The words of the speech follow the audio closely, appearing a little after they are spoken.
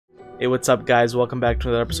Hey, what's up guys? Welcome back to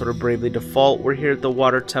another episode of Bravely Default. We're here at the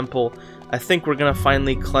water temple. I think we're gonna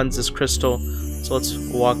finally cleanse this crystal. So let's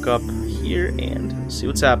walk up here and see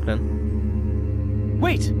what's happening.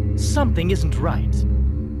 Wait, something isn't right.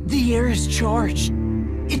 The air is charged.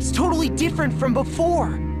 It's totally different from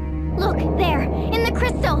before. Look, there, in the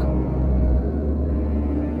crystal.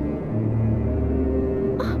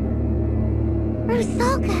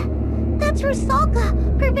 Rusalka! That's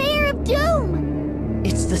Rusalka, purveyor of doom!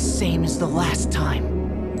 It's the same as the last time.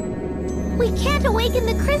 We can't awaken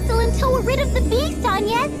the crystal until we're rid of the beast,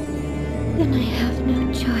 Agnes! Then I have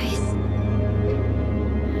no choice.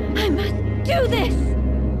 I must do this!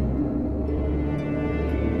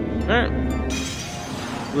 Alright.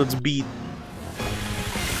 Let's beat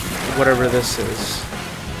whatever this is.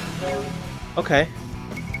 Okay.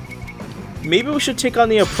 Maybe we should take on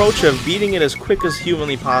the approach of beating it as quick as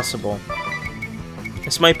humanly possible.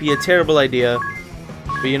 This might be a terrible idea,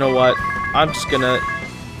 but you know what? I'm just gonna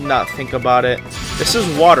not think about it. This is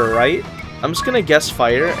water, right? I'm just gonna guess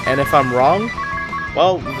fire, and if I'm wrong,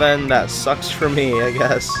 well, then that sucks for me, I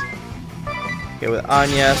guess. Okay, with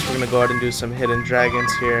Agnes, we're gonna go ahead and do some hidden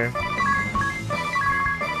dragons here.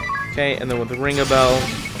 Okay, and then with the Ring-a-Bell,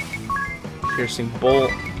 piercing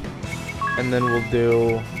bolt, and then we'll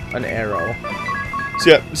do an arrow.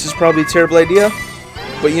 So yeah, this is probably a terrible idea,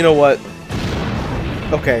 but you know what?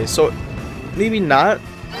 Okay, so maybe not.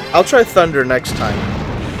 I'll try thunder next time.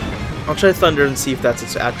 I'll try thunder and see if that's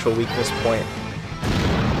its actual weakness point.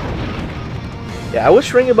 Yeah, I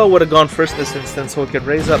wish Ring-a-Bell would have gone first in this instance so it could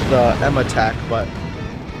raise up the M attack, but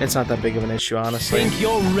it's not that big of an issue, honestly. Think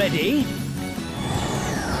you're ready?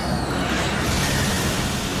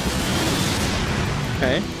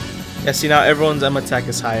 Okay. Yeah, see, now everyone's M attack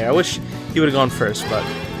is higher. I wish he would have gone first, but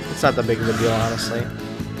it's not that big of a deal, honestly.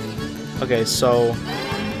 Okay, so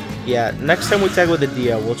yeah, next time we tag with a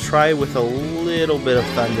Dia, we'll try with a little bit of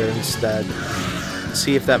thunder instead.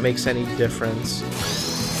 See if that makes any difference.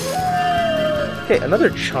 Okay,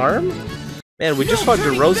 another charm? Man, we just fought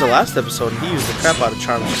DeRosa last episode and he used the crap out of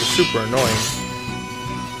charms, which was super annoying.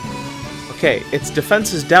 Okay, its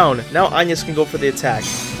defense is down. Now Agnes can go for the attack.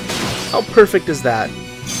 How perfect is that?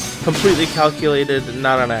 Completely calculated,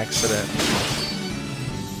 not an accident.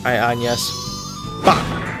 Alright, Agnes. Bah!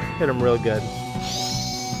 Hit him real good.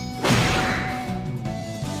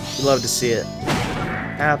 Love to see it.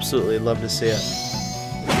 Absolutely love to see it.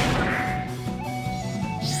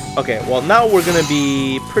 Okay, well now we're gonna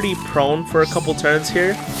be pretty prone for a couple turns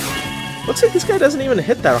here. Looks like this guy doesn't even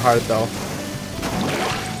hit that hard though.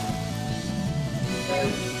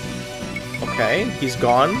 Okay, he's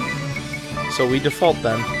gone. So we default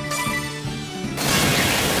then.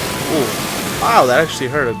 Ooh. Wow, that actually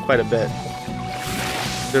hurt quite a bit.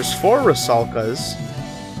 There's 4 Rusalkas.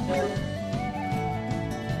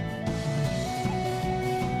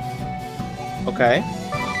 Okay.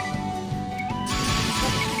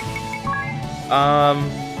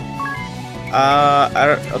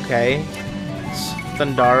 Okay.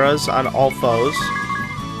 Thundaras on all foes.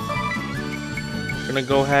 Gonna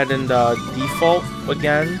go ahead and default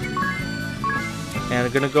again. And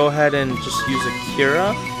I'm gonna go ahead and just use a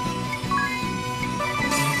Kira.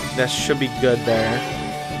 That should be good there.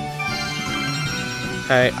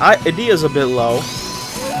 Okay, Adia's a bit low.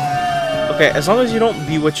 Okay, as long as you don't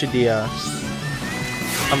bewitch Adia,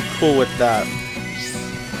 I'm cool with that.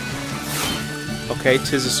 Okay,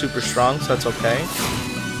 Tiz is super strong, so that's okay.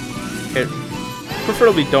 Okay,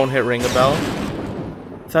 preferably don't hit Ring-a-Bell.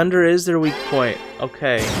 Thunder is their weak point.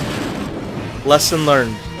 Okay. Lesson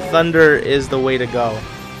learned. Thunder is the way to go.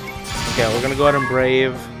 Okay, we're gonna go ahead and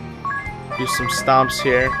Brave. Do some stomps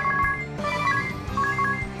here.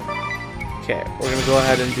 Okay, we're gonna go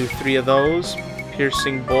ahead and do 3 of those.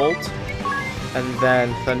 Piercing Bolt. And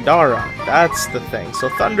then Thundara. That's the thing. So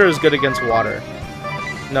Thunder is good against water.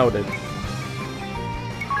 Noted.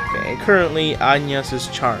 Okay, and currently Agnes is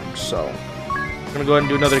charmed, so I'm gonna go ahead and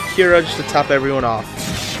do another Kira just to top everyone off.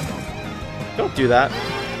 Don't do that.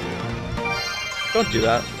 Don't do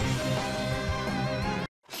that.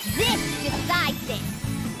 This decides it!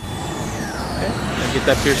 Okay, and get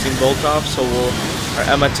that piercing bolt off, so our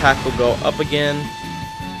M attack will go up again.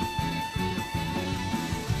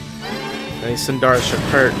 And these Sundaras should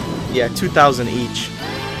hurt. Yeah, 2,000 each.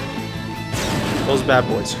 Those bad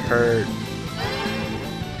boys hurt.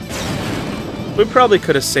 We probably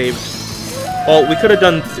could have saved. Well, we could have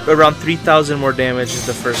done around 3,000 more damage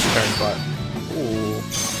the first turn, but. Ooh.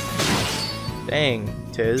 Dang,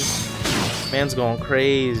 Tiz. Man's going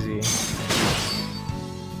crazy.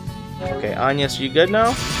 Okay, Agnes, you good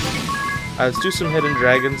now? Let's do some hidden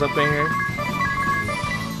dragons up in here.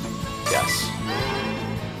 Yes.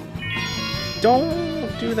 don't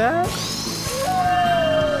do that.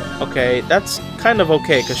 Okay, that's kind of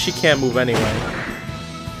okay, because she can't move anyway.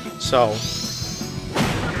 So,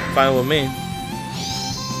 fine with me.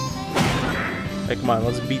 Hey, come on,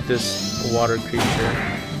 let's beat this water creature.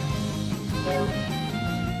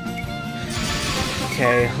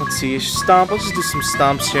 Okay, let's see. Stomp. Let's just do some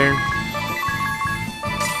stomps here.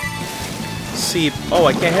 See. Oh,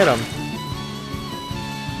 I can't hit him.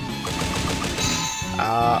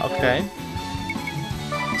 Okay.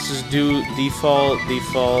 Let's just do default,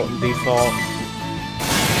 default, default.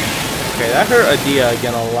 Okay, that hurt Adia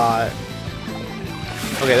again a lot.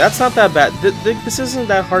 Okay, that's not that bad. This isn't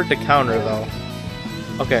that hard to counter, though.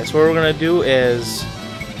 Okay, so what we're gonna do is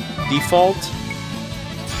default,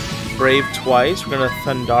 Brave twice. We're gonna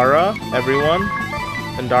Thundara everyone,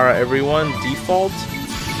 Thundara everyone, default.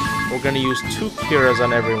 We're gonna use 2 Kiras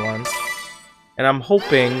on everyone, and I'm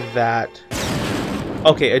hoping that.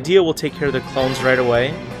 Okay, Adia will take care of the clones right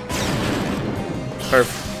away.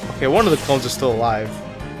 Perfect. Okay, one of the clones is still alive.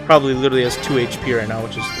 Probably literally has 2 HP right now,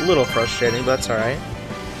 which is a little frustrating, but that's alright.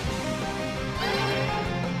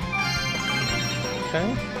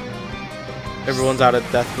 Okay. Everyone's out of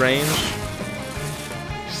death range.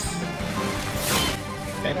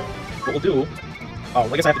 Okay. What we'll do... Oh,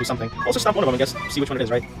 I guess I have to do something. Let's just stop one of them, I guess. See which one it is,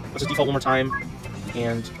 right? Let's just default one more time.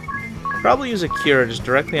 And... probably use a Kira just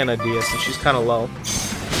directly on Adia since she's kind of low.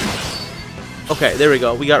 Okay, there we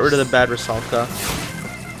go. We got rid of the bad Rusalka.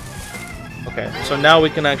 Okay, so now we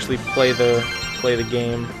can actually play the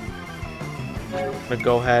game. I'm gonna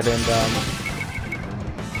go ahead and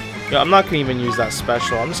yeah, I'm not gonna even use that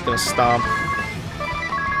special. I'm just gonna stomp.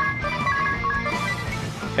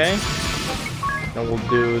 Okay. And we'll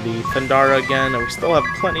do the Thundara again, and we still have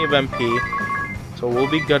plenty of MP, so we'll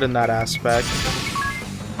be good in that aspect.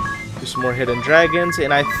 Do some more hidden dragons,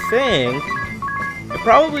 and I think I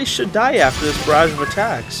probably should die after this barrage of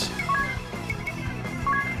attacks.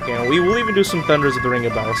 Okay, we will even do some Thunders of the Ring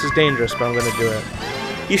of Bell. This is dangerous, but I'm gonna do it.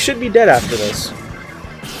 He should be dead after this.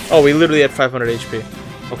 Oh, we literally had 500 HP.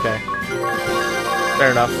 Okay.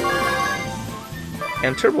 Fair enough.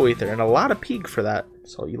 And Turbo Ether, and a lot of Peak for that.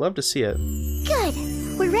 So you love to see it. Good.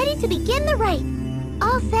 We're ready to begin the rite.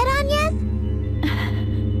 All set, Agnes?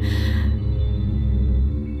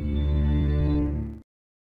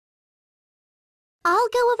 I'll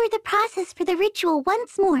go over the process for the ritual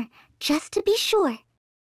once more, just to be sure.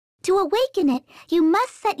 To awaken it, you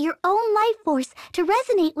must set your own life force to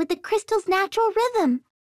resonate with the crystal's natural rhythm.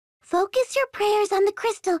 Focus your prayers on the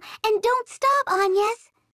crystal and don't stop,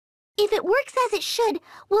 Agnes. If it works as it should,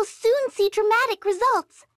 we'll soon see dramatic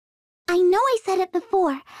results. I know I said it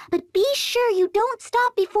before, but be sure you don't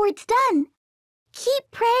stop before it's done.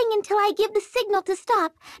 Keep praying until I give the signal to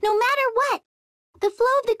stop, no matter what. The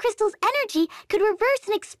flow of the crystal's energy could reverse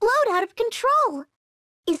and explode out of control.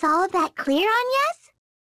 Is all of that clear, Agnes?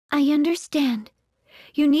 I understand.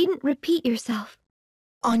 You needn't repeat yourself.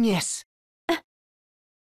 Agnes.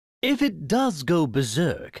 If it does go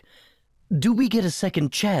berserk, do we get a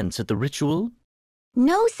second chance at the ritual?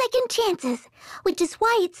 No second chances, which is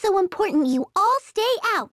why it's so important you all stay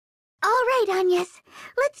out. All right, Agnes,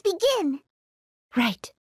 let's begin.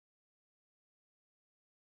 Right.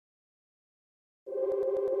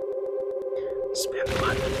 Spam the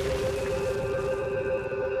button.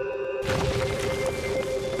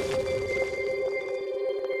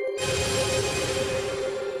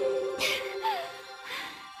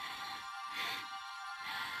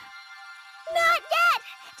 Not yet!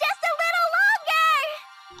 Just a little longer!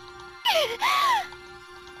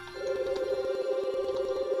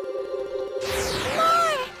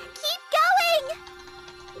 More! Keep going!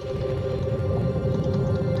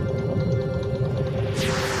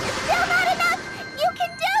 Still not enough! You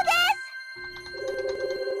can do this!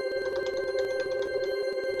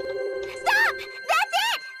 Stop! That's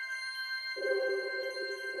it!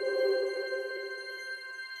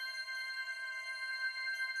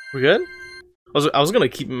 We good? I was gonna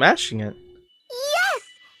keep mashing it. Yes!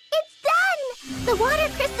 It's done! The water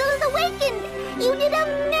crystal is awakened! You did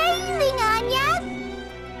amazing, Agnes!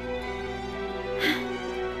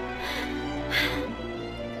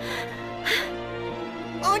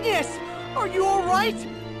 Agnes, are you all right?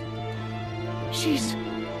 She's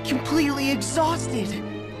completely exhausted.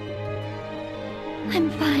 I'm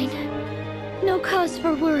fine. No cause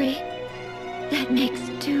for worry. That makes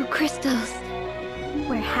 2 crystals.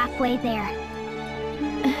 We're halfway there.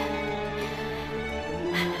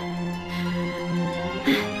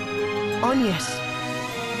 Agnes,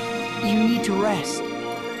 you need to rest.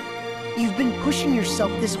 You've been pushing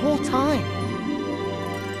yourself this whole time.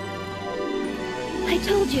 I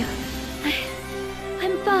told you.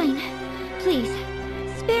 I'm fine. Please,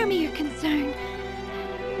 spare me your concern.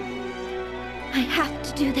 I have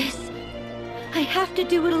to do this. I have to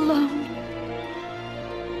do it alone.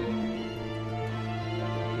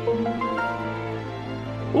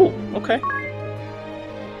 Ooh, okay.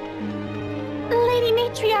 Lady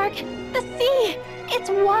Matriarch, the sea! Its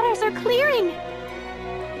waters are clearing!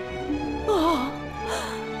 Oh,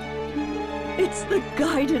 it's the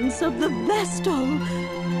guidance of the Vestal.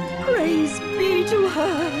 Praise be to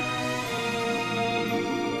her.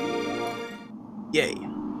 Yay.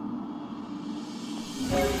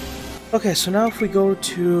 Okay, so now if we go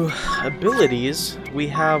to abilities, we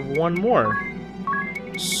have one more.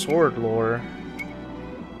 Sword lore.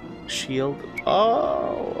 Shield.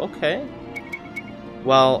 Oh, okay.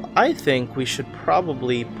 Well, I think we should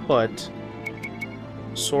probably put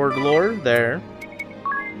sword lore there.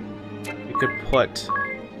 We could put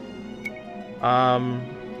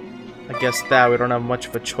I guess that we don't have much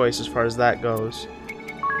of a choice as far as that goes.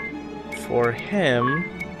 For him,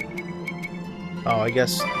 oh, I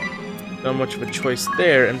guess not much of a choice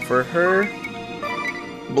there, and for her,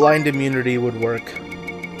 blind immunity would work.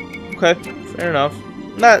 Okay, fair enough.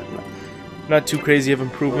 Not too crazy of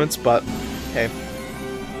improvements, but hey,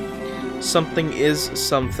 something is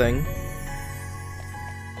something.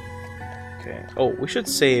 Okay. Oh, we should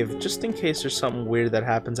save just in case there's something weird that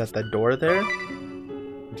happens at that door there.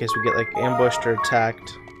 In case we get like ambushed or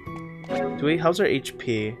attacked. Do we? How's our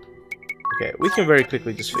HP? Okay, we can very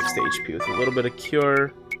quickly just fix the HP with a little bit of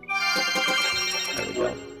cure. There we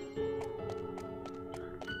go.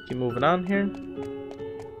 Keep moving on here.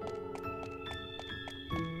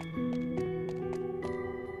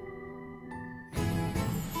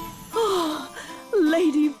 Oh,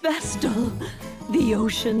 Lady Vestal, the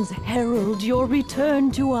oceans herald your return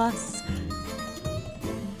to us.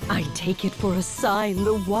 I take it for a sign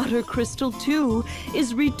the water crystal, too,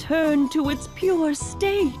 is returned to its pure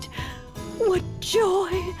state. What joy!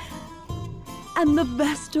 And the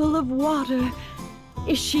Vestal of Water,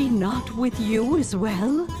 is she not with you as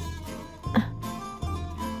well?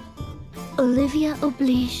 Olivia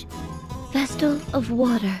Oblige, Vestal of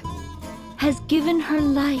Water, has given her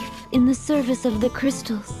life in the service of the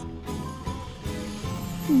crystals.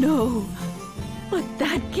 No, but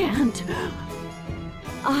that can't.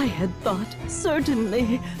 I had thought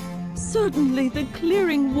certainly the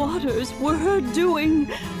clearing waters were her doing.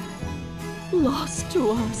 Lost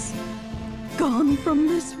to us, gone from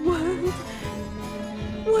this world.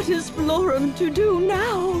 What is Florum to do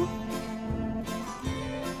now?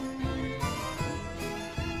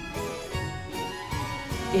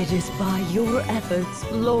 It is by your efforts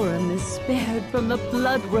Florum is spared from the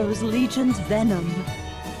Bloodrose Legion's venom.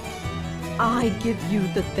 I give you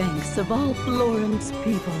the thanks of all Florum's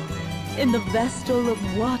people in the Vestal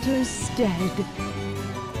of Water's stead.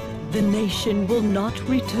 The nation will not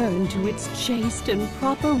return to its chaste and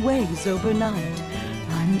proper ways overnight,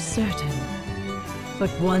 I'm certain. But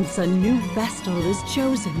once a new Vestal is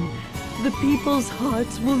chosen, the people's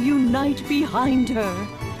hearts will unite behind her.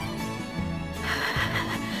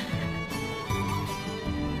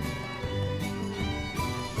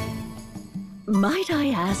 Might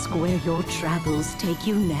I ask where your travels take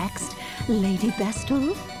you next, Lady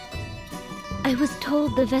Vestal? I was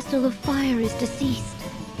told the Vestal of Fire is deceased.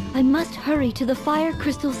 I must hurry to the Fire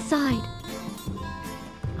Crystal's side.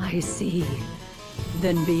 I see.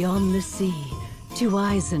 Then beyond the sea, to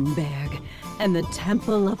Eisenberg and the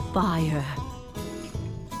Temple of Fire.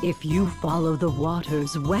 If you follow the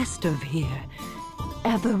waters west of here,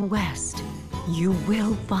 ever west, you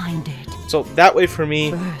will find it. So that way for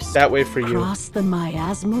me, First, that way for you. Cross the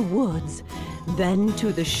Miasma Woods, then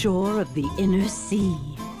to the shore of the inner sea.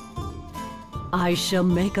 I shall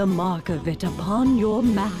make a mark of it upon your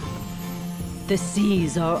map. The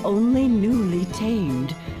seas are only newly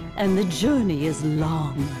tamed, and the journey is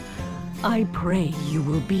long. I pray you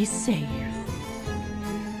will be safe.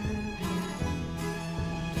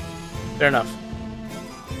 Fair enough.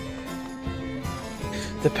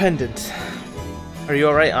 The pendant. Are you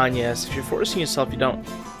alright, Agnes? If you're forcing yourself, you don't.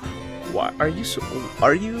 Why are you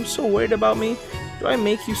so worried about me? Do I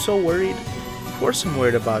make you so worried? Of course I'm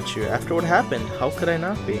worried about you. After what happened, how could I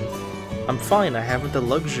not be? I'm fine. I haven't the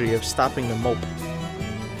luxury of stopping the mope.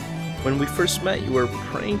 When we first met, you were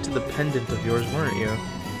praying to the pendant of yours, weren't you?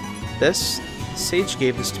 This? Sage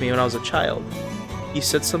gave this to me when I was a child. He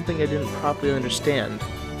said something I didn't properly understand,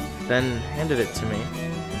 then handed it to me.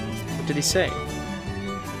 What did he say?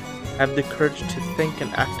 Have the courage to think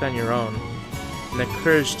and act on your own, and the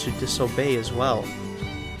courage to disobey as well.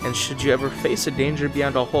 And should you ever face a danger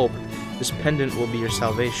beyond all hope, this pendant will be your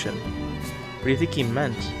salvation. What do you think he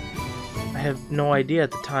meant? I have no idea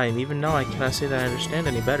at the time. Even now, I cannot say that I understand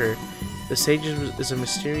any better. The sage is a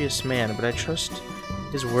mysterious man, but I trust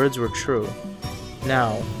his words were true.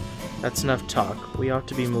 Now, that's enough talk. We ought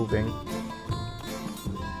to be moving.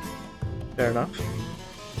 Fair enough.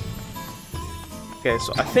 Okay,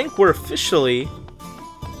 so I think we're officially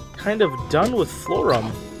kind of done with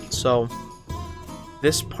Florum. So,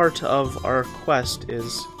 this part of our quest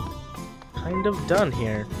is kind of done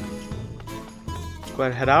here. Let's go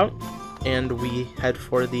ahead and head out, and we head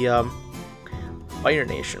for the Fire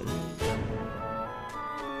Nation.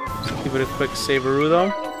 Just give it a quick savearoo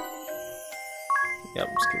though. Yep,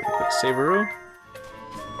 just give it a quick savearoo.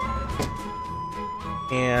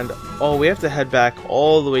 And oh, we have to head back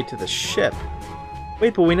all the way to the ship.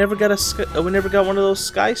 Wait, but we never got one of those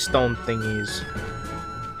sky stone thingies.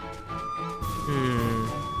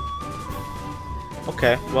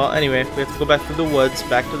 Okay, well anyway, we have to go back through the woods,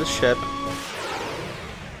 back to the ship.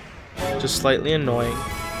 Just slightly annoying.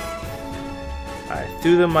 Alright,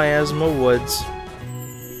 through the Miasma Woods.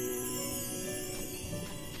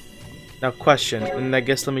 Now question, and I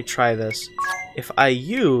guess let me try this. If I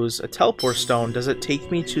use a teleport stone, does it take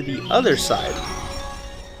me to the other side?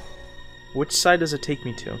 Which side does it take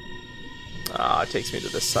me to? Ah, it takes me to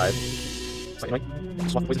this side.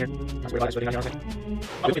 Swap poison here. That's weird. I'm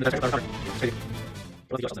going to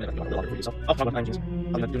oh, come on, I'm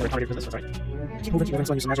gonna do another target for this, that's right. Keep moving,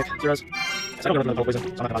 so I use some magic. Zeros. I don't know poison, so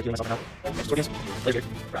I'm not gonna heal myself now. Scorpions, laser,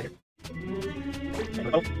 right here.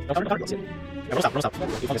 Oh, no target, let's see it. Yeah, roll stop. Do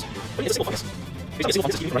fungus. What is a single fungus? Basically, a single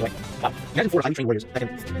fungus is keeping right away. Wow. Imagine 4 highly trained warriors that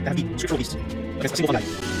have beat scriptural beasts against a single fungi.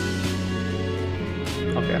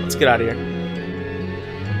 Okay, let's get out of here.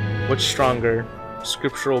 What's stronger?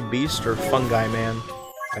 Scriptural beast or fungi man?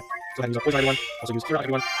 Okay, so use poison on everyone. Also use cure on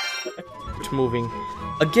everyone. Okay. Which moving.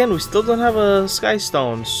 Again, we still don't have a sky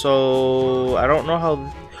stone, so I don't know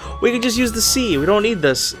how. We can just use the sea. We don't need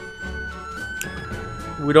this.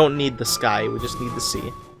 We don't need the sky. We just need the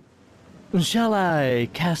sea. Shall I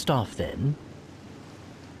cast off then?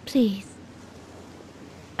 Please.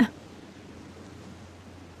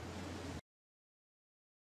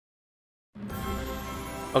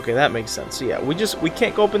 Okay, that makes sense. So yeah, we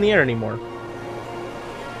can't go up in the air anymore.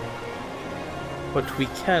 But we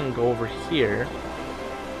can go over here.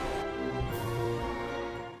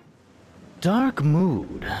 Dark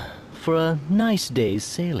mood for a nice day's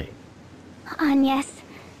sailing. Agnes,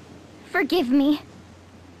 forgive me.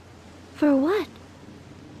 For what?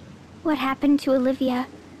 What happened to Olivia?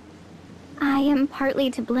 I am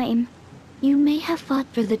partly to blame. You may have fought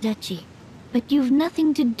for the duchy, but you've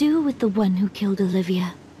nothing to do with the one who killed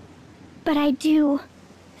Olivia. But I do.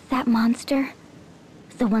 That monster,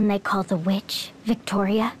 the one they call the witch,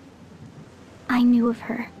 Victoria. I knew of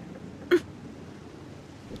her.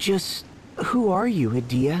 Just who are you,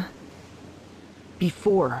 Adia?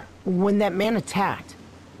 Before, when that man attacked,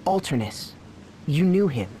 Alternus, you knew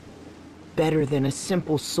him. Better than a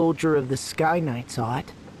simple soldier of the Sky Knights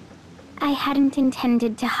ought. I hadn't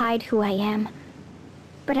intended to hide who I am,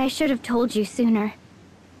 but I should have told you sooner.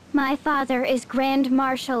 My father is Grand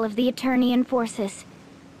Marshal of the Eternian Forces,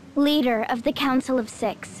 leader of the Council of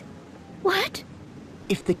Six. What?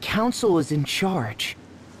 If the Council is in charge,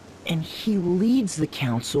 and he leads the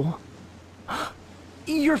Council,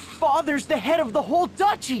 your father's the head of the whole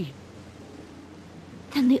duchy!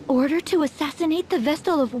 Then the order to assassinate the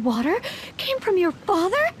Vestal of Water came from your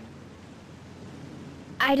father?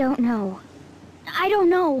 I don't know. I don't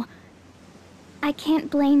know. I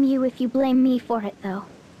can't blame you if you blame me for it, though.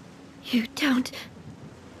 You don't...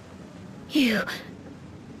 You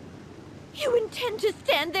intend to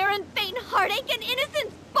stand there and feign heartache and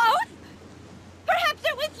innocence both? Perhaps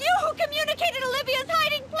it was you who communicated Olivia's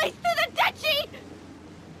hiding place to the duchy?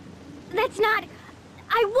 That's not...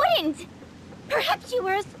 I wouldn't! Perhaps you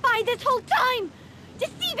were a spy this whole time,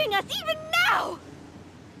 deceiving us even now!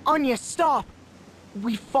 Anya, stop!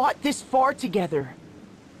 We fought this far together.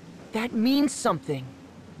 That means something.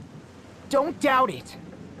 Don't doubt it.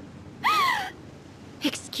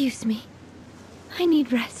 Excuse me. I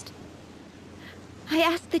need rest. I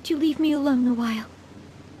ask that you leave me alone a while.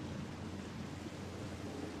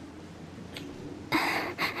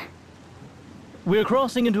 We're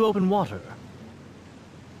crossing into open water.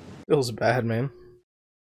 Feels bad, man.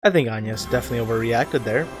 I think Anya's definitely overreacted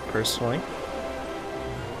there, personally.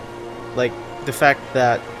 Like, the fact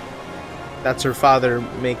that that's her father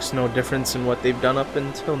makes no difference in what they've done up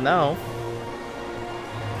until now.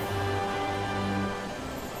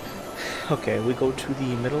 Okay, we go to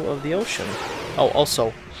the middle of the ocean. Oh,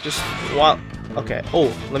 also, just while... Okay,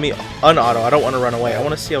 oh, let me un-auto. I don't want to run away. I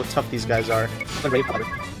want to see how tough these guys are. Okay,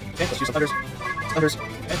 let's use some thunders. Thunders.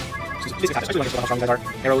 Okay.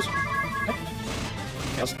 Arrows.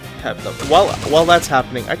 While that's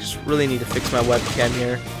happening, I just really need to fix my webcam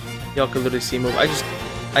here. Y'all can literally see move.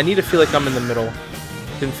 I need to feel like I'm in the middle.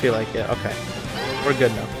 Didn't feel like it. Okay. We're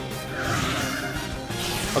good now.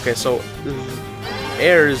 Okay, so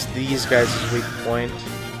air is these guys' weak point.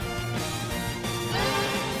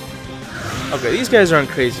 Okay, these guys aren't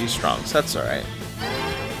crazy strong, so that's alright.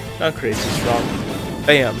 Not crazy strong.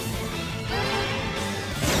 Bam.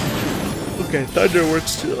 Okay, thunder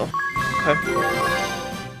works too. Okay.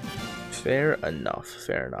 Fair enough,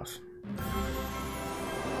 fair enough.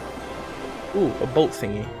 Ooh, a boat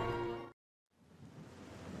thingy.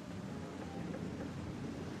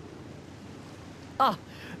 Ah,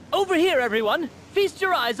 over here, everyone! Feast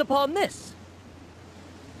your eyes upon this!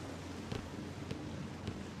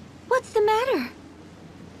 What's the matter?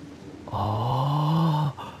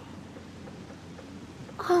 Oh.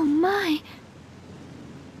 Oh my.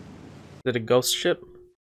 Is it a ghost ship?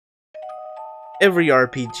 Every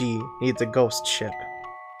RPG needs a ghost ship.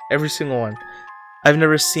 Every single one. I've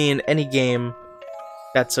never seen any game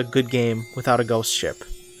that's a good game without a ghost ship.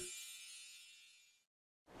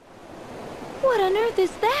 What on earth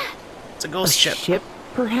is that? It's a ghost ship. Ship,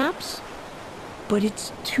 perhaps? But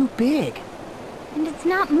it's too big. And it's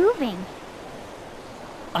not moving.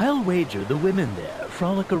 I'll wager the women there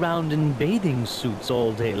frolic around in bathing suits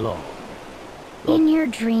all day long. In your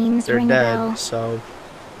dreams, They're ring a dead, bell. so...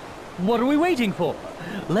 What are we waiting for?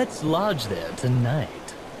 Let's lodge there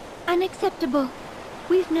tonight. Unacceptable.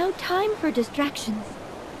 We've no time for distractions.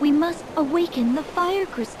 We must awaken the fire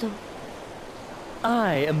crystal.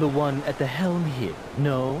 I am the one at the helm here,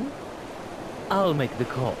 no? I'll make the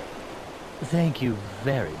call. Thank you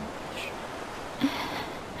very much.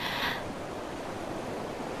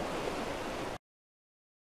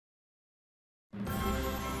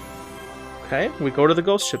 Okay, we go to the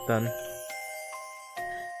ghost ship then.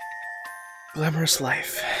 Glamorous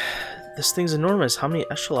life. This thing's enormous. How many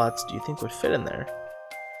echelons do you think would fit in there?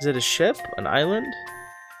 Is it a ship? An island?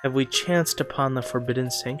 Have we chanced upon the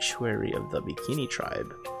forbidden sanctuary of the Bikini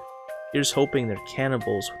tribe? Here's hoping they're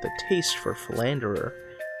cannibals with a taste for philanderer.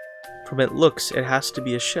 From it looks, it has to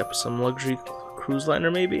be a ship. Some luxury cruise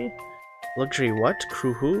liner, maybe? Luxury what?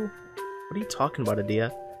 Crew who? What are you talking about,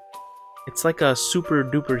 Adia? It's like a super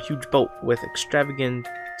duper huge boat with extravagance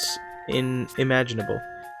unimaginable.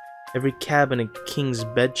 Every cabin a king's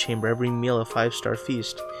bedchamber, every meal a 5-star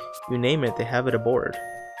feast. You name it, they have it aboard.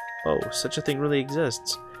 Oh, such a thing really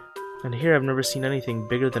exists. And here I've never seen anything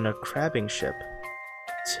bigger than a crabbing ship.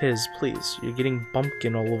 It's his, please. You're getting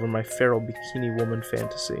bumpkin all over my feral bikini woman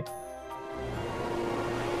fantasy.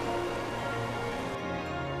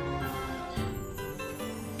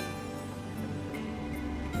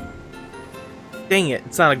 Dang it,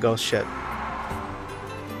 it's not a ghost ship.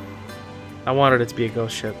 I wanted it to be a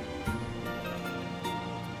ghost ship.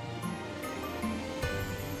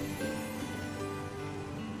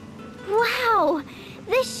 Wow!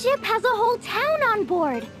 This ship has a whole town on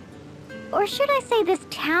board! Or should I say this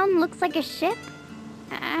town looks like a ship?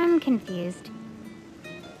 I'm confused.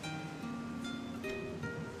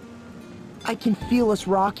 I can feel us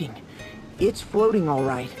rocking. It's floating all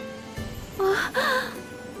right.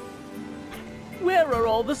 Where are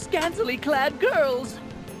all the scantily clad girls?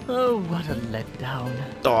 Oh, what a letdown.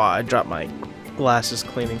 Oh, I dropped my glasses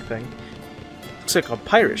cleaning thing. Looks like a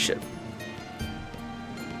pirate ship.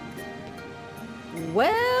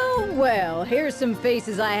 Well, well, here's some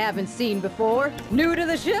faces I haven't seen before. New to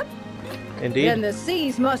the ship? Indeed. Then the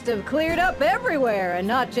seas must have cleared up everywhere and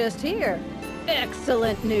not just here.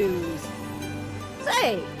 Excellent news.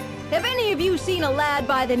 Say, have any of you seen a lad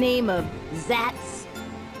by the name of Zats?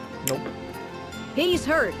 Nope. He's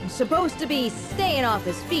hurt and supposed to be staying off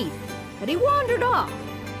his feet, but he wandered off.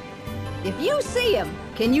 If you see him,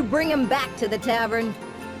 can you bring him back to the tavern?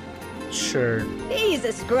 Sure. He's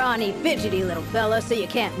a scrawny, fidgety little fella, so you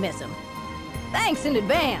can't miss him. Thanks in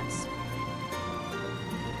advance.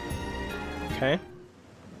 Okay.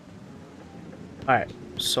 Alright,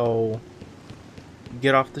 so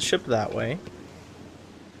get off the ship that way.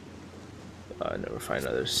 Never find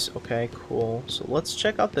others. Okay, cool. So let's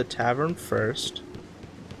check out the tavern first.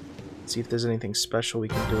 See if there's anything special we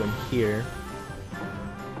can do in here.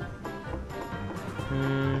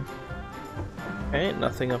 Okay,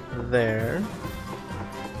 nothing up there.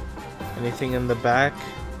 Anything in the back?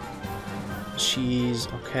 Cheese,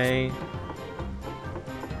 okay.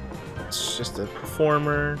 It's just a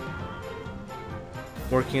performer.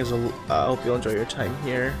 Working as a... I hope you'll enjoy your time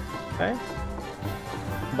here. Okay.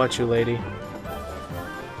 How about you, lady?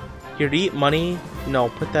 Here to eat money? No,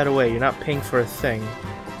 put that away. You're not paying for a thing.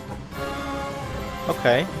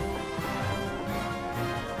 Okay.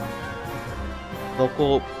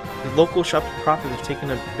 Local shop profits have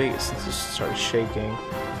taken a big since it started shaking.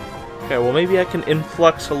 Okay, well maybe I can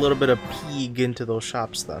influx a little bit of pig into those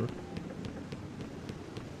shops then.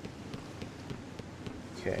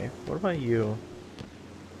 Okay, what about you?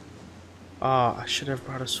 Ah, I should have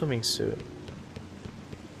brought a swimming suit.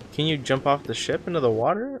 Can you jump off the ship into the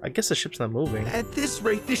water? I guess the ship's not moving. At this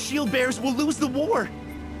rate, the shield bearers will lose the war.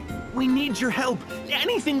 We need your help.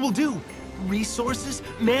 Anything will do. Resources,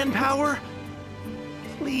 manpower.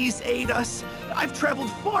 Please aid us. I've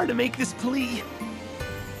traveled far to make this plea.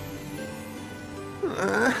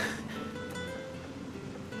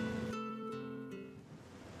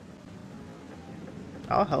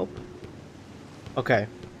 I'll help. Okay.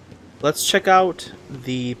 Let's check out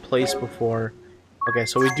the place before. Okay,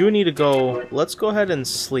 so we do need to go. Let's go ahead and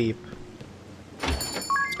sleep.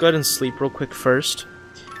 Let's go ahead and sleep real quick first.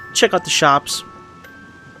 Check out the shops.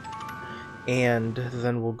 And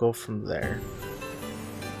then we'll go from there.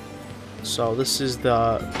 So this is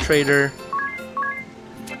the trader.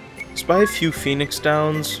 Let's buy a few Phoenix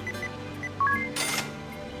Downs.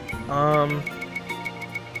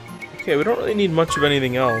 Okay, we don't really need much of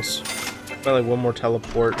anything else. Buy like one more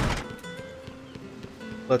teleport.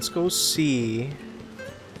 Let's go see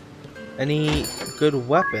any good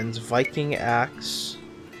weapons. Viking axe.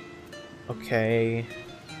 Okay.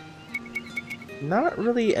 Not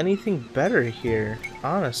really anything better here,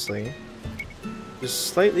 honestly. Just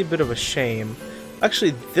slightly bit of a shame.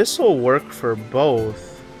 Actually, this will work for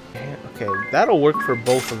both. Okay, that'll work for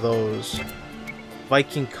both of those.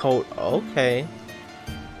 Viking coat, okay.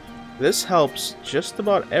 This helps just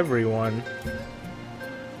about everyone.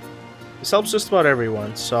 This helps just about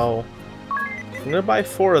everyone, so I'm gonna buy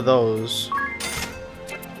 4 of those.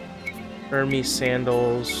 Hermes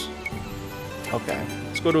sandals. Okay,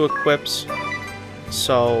 let's go to equips.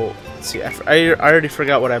 So, let's see, I already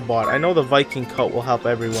forgot what I bought. I know the Viking coat will help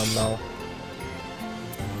everyone, though.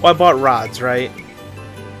 Oh, I bought rods, right?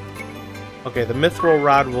 Okay, the mithril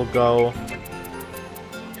rod will go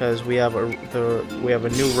because we have a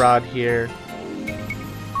new rod here,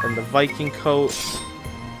 and the Viking coat.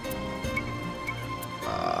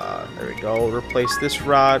 There we go. Replace this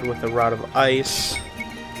rod with a rod of ice.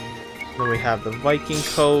 Then we have the Viking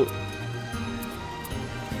coat.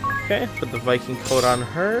 Okay, put the Viking coat on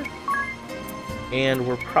her. And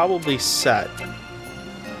we're probably set.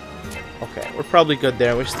 Okay, we're probably good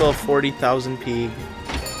there. We still have 40,000 pig.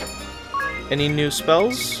 Any new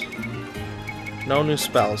spells? No new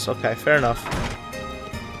spells. Okay, fair enough.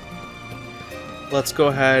 Let's go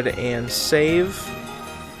ahead and save.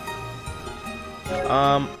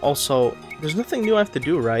 Also, there's nothing new I have to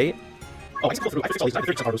do, right? Oh, I can go through. I fixed all these. I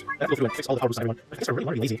fixed all those. I have to go through and fix all the powers everyone. I guess I'm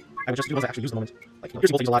really lazy. I would just do ones I actually use in the moment. Like,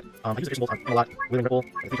 piercing bolt I use a lot. I use piercing bolt a lot. Withering ripple.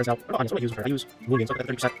 3 turns now. Oh, I use I use moonbeam. So I got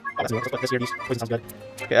 30%. Oh, that's new. Let's put this here. These poison sounds good.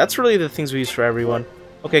 Okay, that's really the things we use for everyone.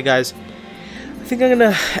 Okay, guys. I think I'm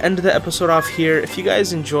gonna end the episode off here. If you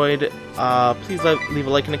guys enjoyed, please leave a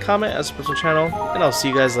like and a comment, as support the channel, and I'll see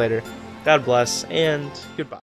you guys later. God bless and goodbye.